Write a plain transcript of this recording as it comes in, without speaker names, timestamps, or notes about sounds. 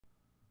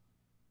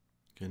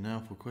Okay,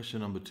 now for question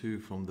number 2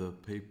 from the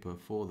paper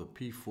 4, the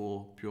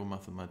P4 Pure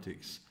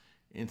Mathematics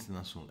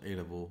International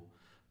A-Level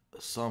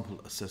Sample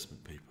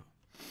Assessment paper.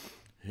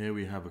 Here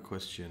we have a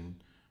question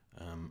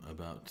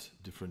about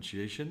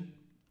differentiation,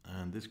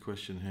 and this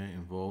question here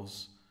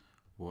involves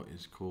what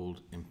is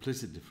called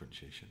implicit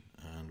differentiation,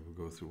 and we'll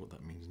go through what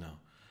that means now.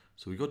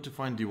 So we got to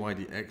find dy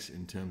dx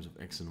in terms of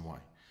x and y.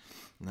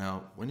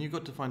 Now, when you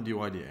got to find dy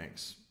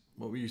dx,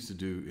 what we used to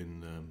do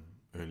in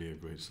earlier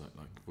grades,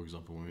 like for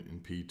example when we were in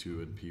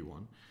P2 and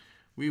P1,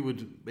 we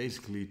would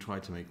basically try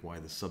to make y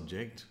the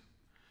subject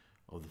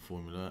of the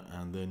formula,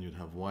 and then you'd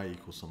have y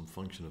equals some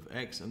function of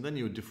x, and then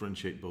you would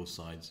differentiate both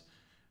sides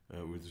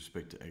with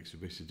respect to x. You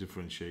basically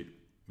differentiate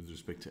with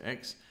respect to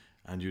x,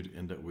 and you'd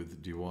end up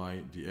with dy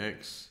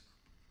dx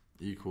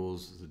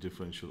equals the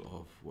differential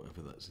of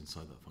whatever that's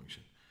inside that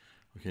function.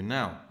 Okay,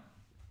 now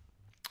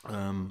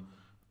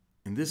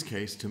in this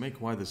case, to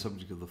make y the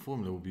subject of the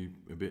formula will be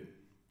a bit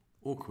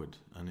awkward,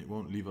 and it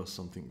won't leave us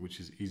something which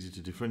is easy to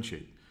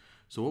differentiate.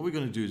 So what we're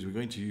going to do is we're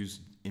going to use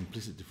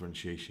implicit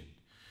differentiation.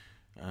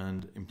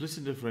 And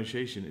implicit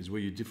differentiation is where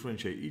you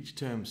differentiate each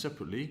term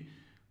separately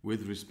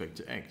with respect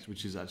to x,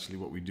 which is actually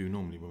what we do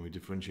normally when we're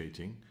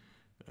differentiating.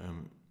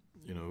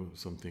 You know,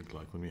 something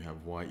like when we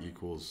have y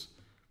equals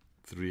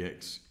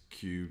 3x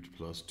cubed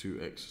plus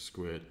 2x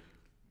squared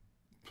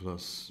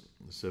plus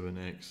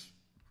 7x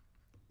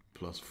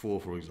plus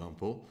 4, for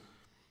example.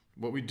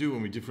 What we do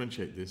when we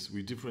differentiate this,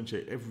 we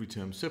differentiate every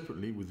term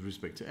separately with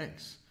respect to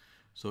x.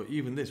 So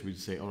even this, we'd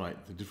say, all right,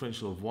 the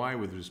differential of y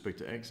with respect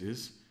to x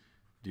is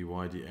dy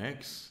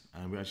dx,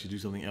 and we actually do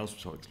something else,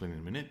 which I'll explain in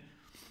a minute.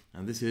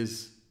 And this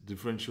is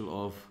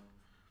differential of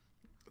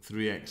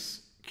 3x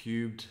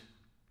cubed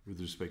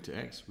with respect to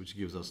x, which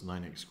gives us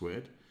 9x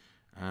squared,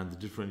 and the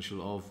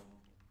differential of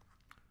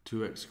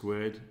 2x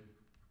squared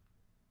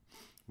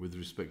with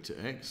respect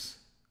to x,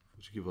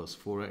 which gives us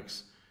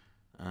 4x,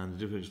 and the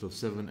differential of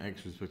 7x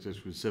with respect to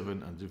x, which is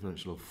 7, and the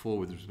differential of 4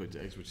 with respect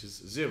to x, which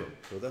is 0.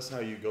 So that's how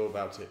you go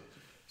about it.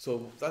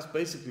 So that's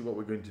basically what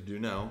we're going to do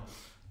now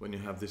when you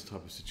have this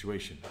type of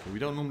situation. Okay, we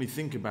don't normally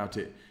think about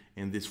it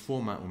in this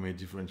format when we're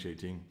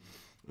differentiating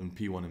in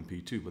P1 and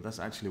P2, but that's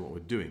actually what we're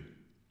doing.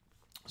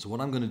 So what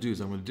I'm going to do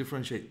is I'm going to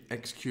differentiate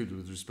x cubed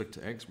with respect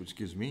to x, which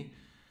gives me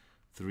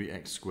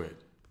 3x squared.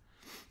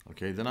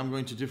 Okay, then I'm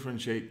going to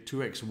differentiate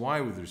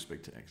 2xy with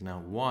respect to x. Now,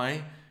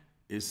 y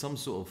is some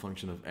sort of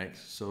function of x,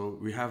 so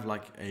we have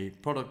like a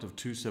product of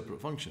two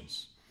separate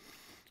functions.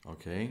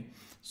 Okay,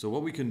 so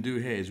what we can do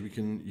here is we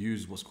can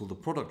use what's called the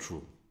product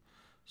rule.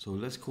 So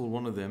let's call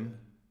one of them,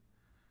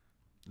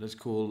 let's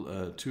call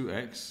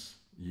 2x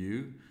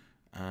u,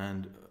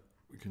 and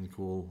we can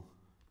call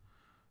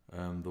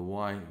the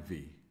y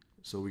v.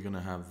 So we're going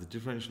to have the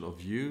differential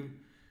of u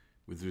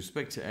with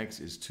respect to x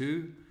is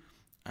 2,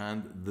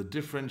 and the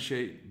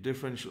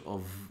differential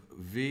of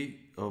v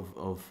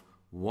of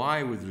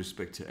y with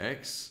respect to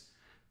x,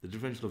 the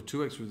differential of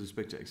 2x with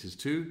respect to x is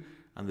 2,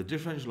 and the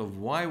differential of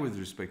y with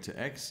respect to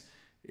x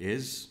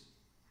is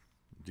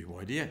dy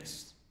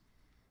dx.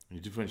 When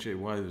you differentiate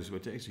y with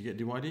respect to x, you get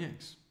dy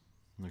dx.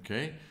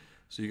 Okay,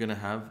 so you're going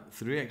to have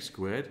 3x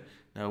squared.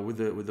 Now with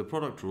the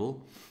product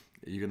rule,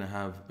 you're going to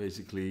have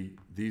basically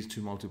these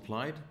two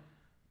multiplied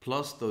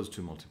plus those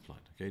two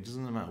multiplied. Okay, it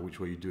doesn't matter which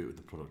way you do it with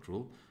the product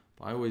rule,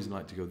 but I always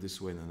like to go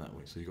this way and then that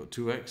way. So you've got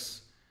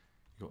 2x,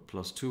 you've got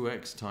plus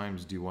 2x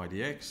times dy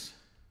dx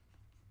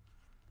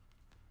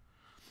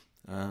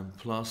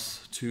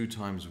plus 2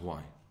 times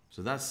y.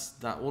 So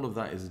all of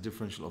that is a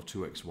differential of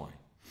 2xy.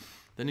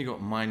 Then you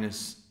got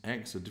minus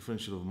x, so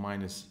differential of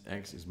minus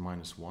x is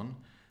minus 1.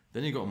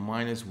 Then you got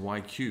minus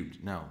y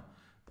cubed. Now,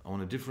 I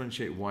want to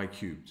differentiate y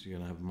cubed. So you're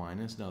going to have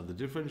minus. Now, the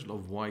differential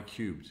of y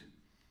cubed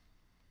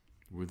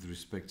with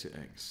respect to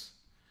x.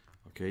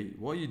 Okay,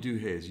 what you do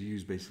here is you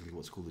use basically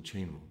what's called the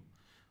chain rule.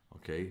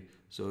 Okay,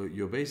 so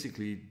you're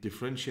basically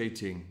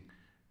differentiating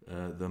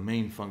the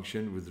main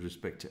function with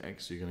respect to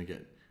x. So you're going to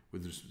get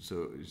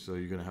so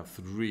you're going to have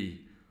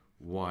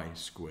 3y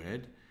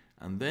squared,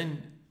 and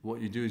then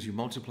what you do is you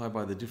multiply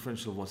by the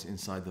differential of what's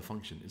inside the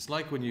function. It's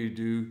like when you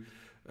do,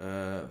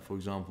 for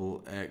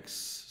example, x.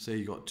 Say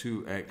you got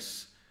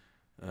 2x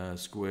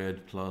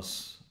squared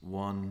plus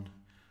 1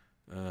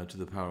 to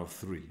the power of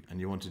 3, and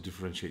you want to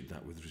differentiate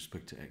that with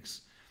respect to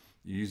x.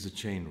 You use the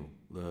chain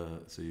rule.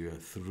 So you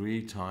have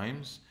 3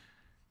 times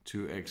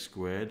 2x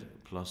squared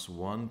plus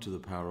 1 to the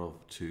power of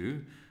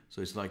 2.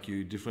 So it's like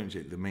you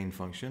differentiate the main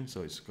function.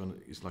 So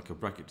it's like a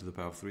bracket to the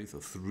power of 3. So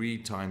 3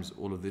 times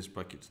all of this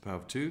bracket to the power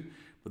of 2.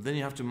 But then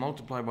you have to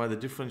multiply by the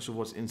differential of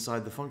what's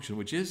inside the function,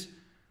 which is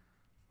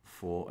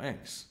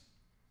 4x.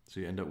 So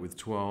you end up with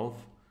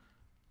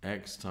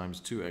 12x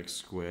times 2x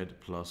squared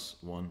plus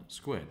 1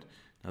 squared.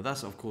 Now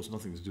that's of course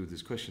nothing to do with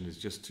this question. It's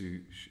just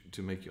to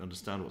make you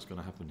understand what's going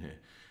to happen here.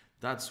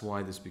 That's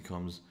why this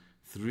becomes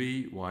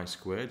 3y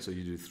squared. So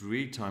you do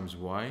 3 times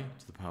y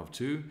to the power of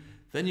 2.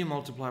 Then you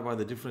multiply by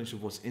the differential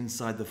of what's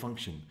inside the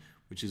function,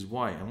 which is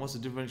y. And what's the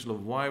differential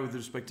of y with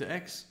respect to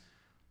x?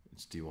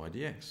 It's dy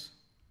dx.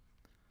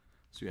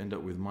 So you end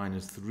up with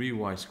minus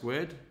 3y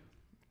squared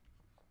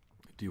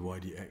dy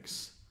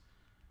dx.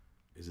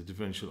 is a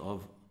differential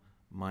of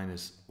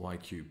minus y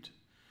cubed.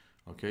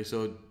 Okay,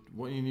 so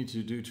what you need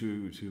to do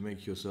to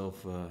make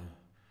yourself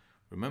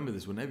remember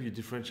this, whenever you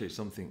differentiate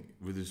something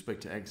with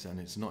respect to x and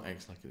it's not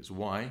x, like it's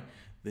y,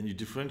 then you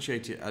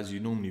differentiate it as you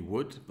normally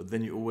would, but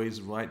then you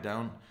always write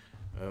down,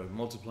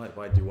 multiply it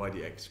by dy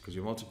dx, because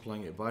you're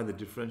multiplying it by the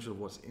differential of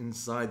what's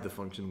inside the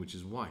function, which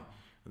is y.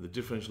 And the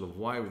differential of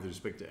y with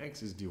respect to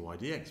x is dy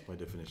dx by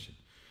definition.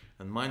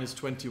 And minus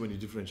 20 when you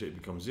differentiate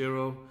becomes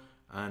 0,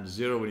 and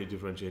 0 when you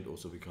differentiate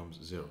also becomes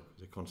 0.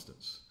 They're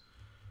constants.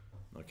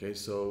 Okay,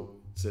 so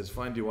it says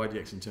find dy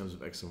dx in terms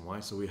of x and y,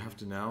 so we have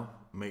to now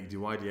make dy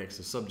dx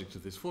the subject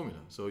of this formula.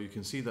 So you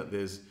can see that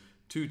there's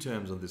two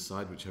terms on this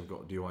side which have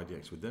got dy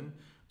dx with them.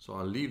 So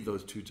I'll leave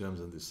those two terms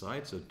on this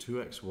side. So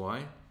 2x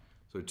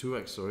dy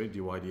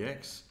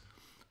dx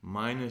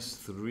minus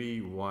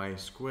 3y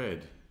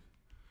squared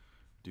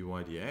dy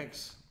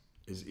dx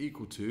is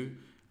equal to,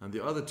 and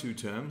the other two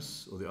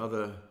terms, or the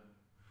other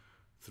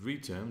three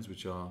terms,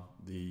 which are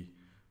the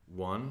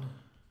 1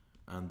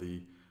 and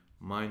the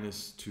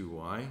minus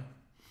 2y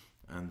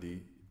and the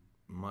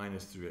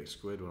minus 3x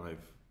squared, when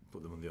I've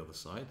put them on the other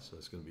side. So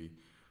it's going to be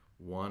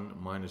 1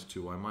 minus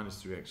 2y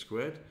minus 3x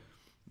squared.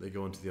 They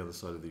go into the other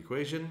side of the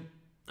equation.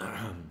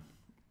 And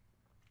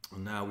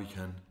now we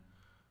can,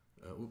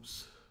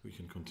 we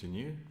can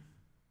continue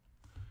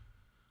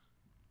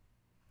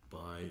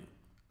by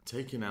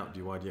taking out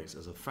dy dx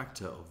as a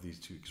factor of these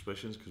two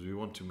expressions, because we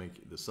want to make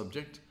it the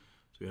subject.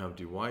 So you have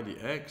dy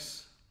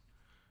dx,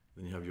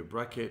 then you have your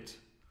bracket,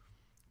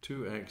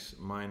 2x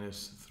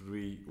minus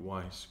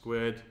 3y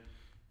squared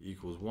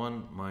equals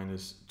 1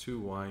 minus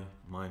 2y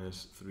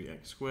minus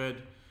 3x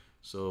squared.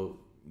 So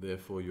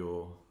therefore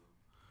your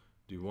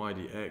dy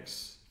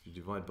dx, if you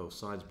divide both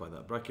sides by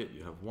that bracket,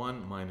 you have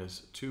 1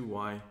 minus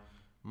 2y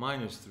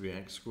minus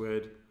 3x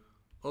squared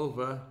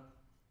over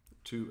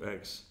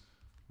 2x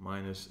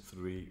minus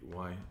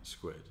 3y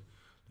squared.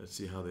 Let's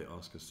see how they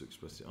ask us to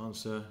express the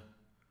answer.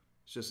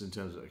 It's just in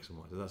terms of x and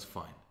y, so that's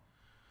fine.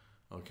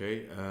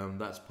 Okay,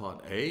 that's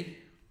part A.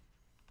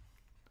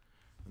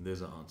 And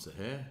there's our answer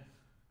here.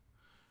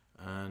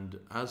 And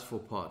as for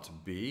part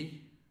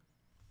B,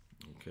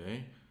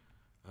 okay,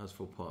 as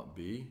for part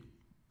B,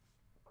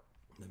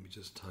 let me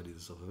just tidy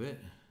this up a bit.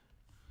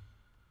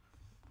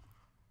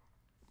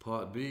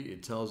 Part B,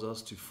 it tells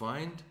us to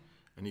find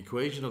an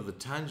equation of the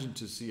tangent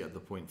to C at the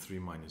point 3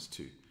 minus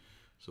 2.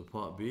 So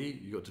part B,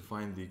 you got to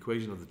find the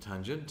equation of the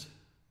tangent.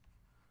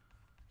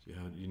 So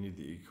you need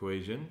the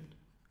equation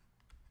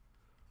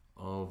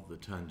of the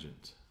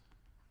tangent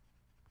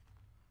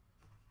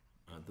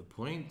at the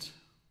point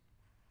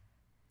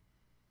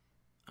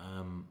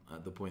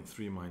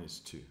 3 minus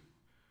 2.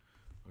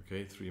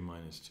 Okay, 3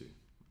 minus 2.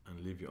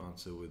 And leave your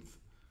answer with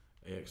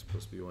ax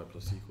plus by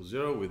plus c equals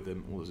 0 with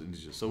them all as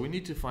integers. So we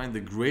need to find the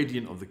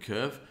gradient of the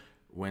curve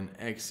when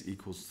x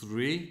equals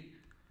 3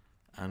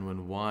 and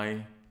when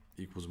y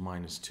equals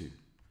minus 2.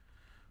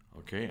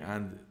 Okay,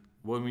 and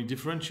when we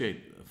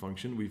differentiate a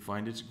function, we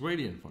find its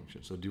gradient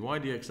function. So dy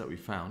dx that we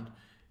found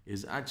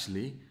is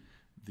actually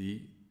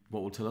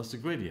what will tell us the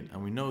gradient,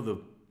 and we know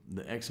the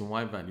x and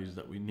y values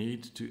that we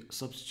need to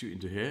substitute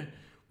into here,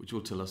 which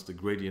will tell us the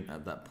gradient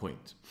at that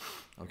point.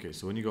 Okay,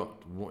 so when you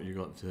got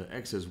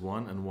x as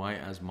 1 and y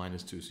as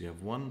minus 2, so you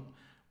have 1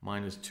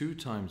 minus 2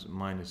 times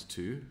minus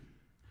 2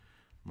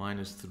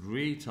 minus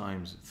 3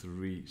 times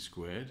 3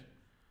 squared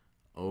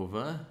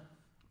over,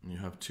 and you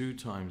have 2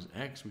 times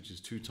x, which is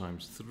 2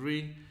 times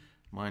 3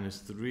 minus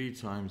 3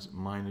 times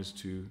minus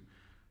 2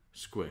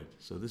 squared.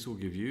 So this will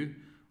give you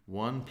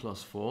 1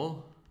 plus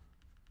 4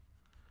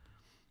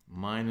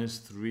 minus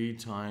 3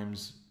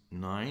 times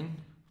 9,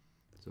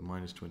 so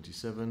minus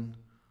 27,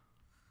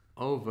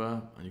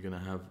 over, and you're going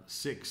to have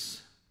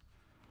 6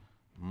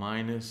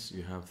 minus,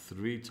 you have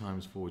 3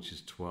 times 4, which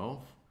is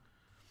 12.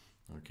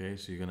 Okay,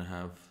 so you're going to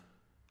have,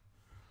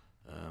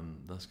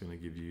 that's going to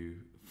give you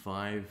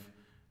 5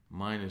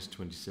 minus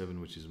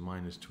 27, which is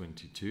minus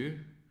 22,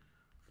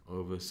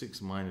 over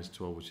 6 minus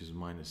 12, which is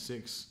minus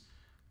 6,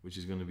 which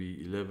is going to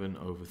be 11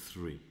 over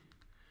 3.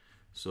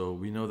 So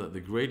we know that the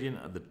gradient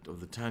of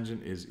the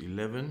tangent is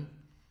 11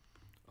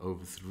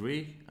 over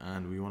 3,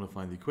 and we want to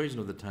find the equation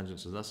of the tangent,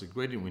 so that's the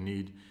gradient we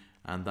need,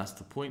 and that's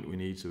the point we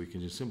need, so we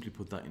can just simply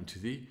put that into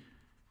the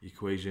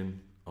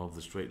equation of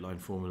the straight line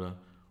formula.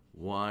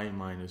 Y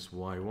minus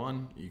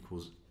y1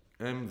 equals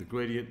m, the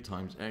gradient,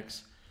 times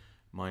x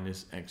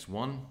minus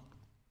x1.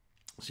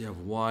 So you have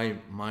y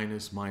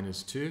minus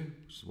minus 2,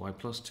 which is y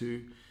plus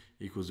 2,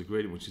 equals the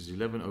gradient, which is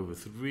 11 over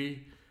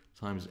 3,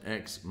 times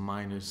x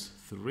minus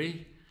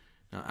 3.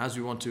 Now, as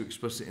we want to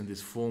express it in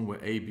this form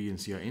where a, b, and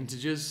c are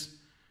integers,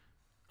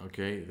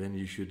 okay, then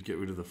you should get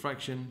rid of the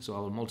fraction. So I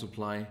will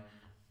multiply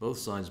both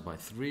sides by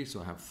 3. So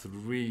I have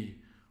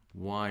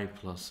 3y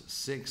plus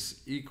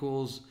 6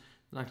 equals,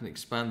 and I can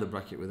expand the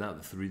bracket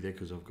without the 3 there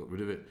because I've got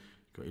rid of it.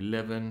 Got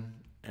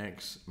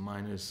 11x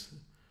minus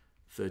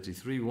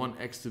 33.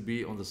 1x to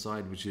be on the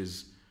side which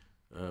is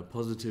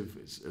positive.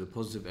 It's a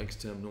positive x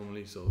term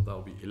normally, so that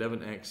will be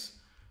 11x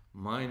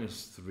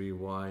minus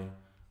 3y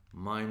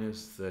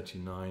minus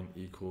 39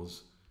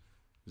 equals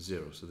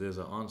 0. So there's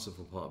our answer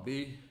for part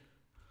B.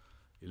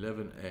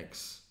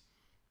 11x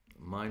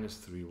minus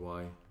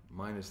 3y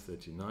minus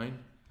 39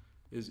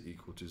 is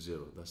equal to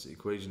 0. That's the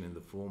equation in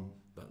the form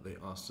that they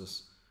asked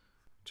us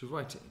to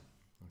write it in.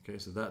 Okay,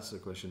 so that's a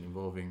question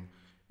involving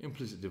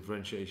implicit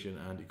differentiation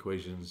and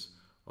equations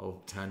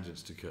of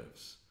tangents to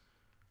curves.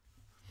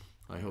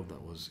 I hope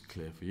that was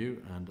clear for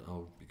you, and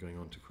I'll be going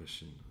on to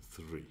question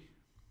 3.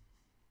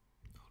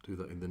 I'll do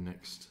that in the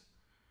next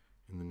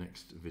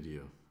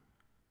video.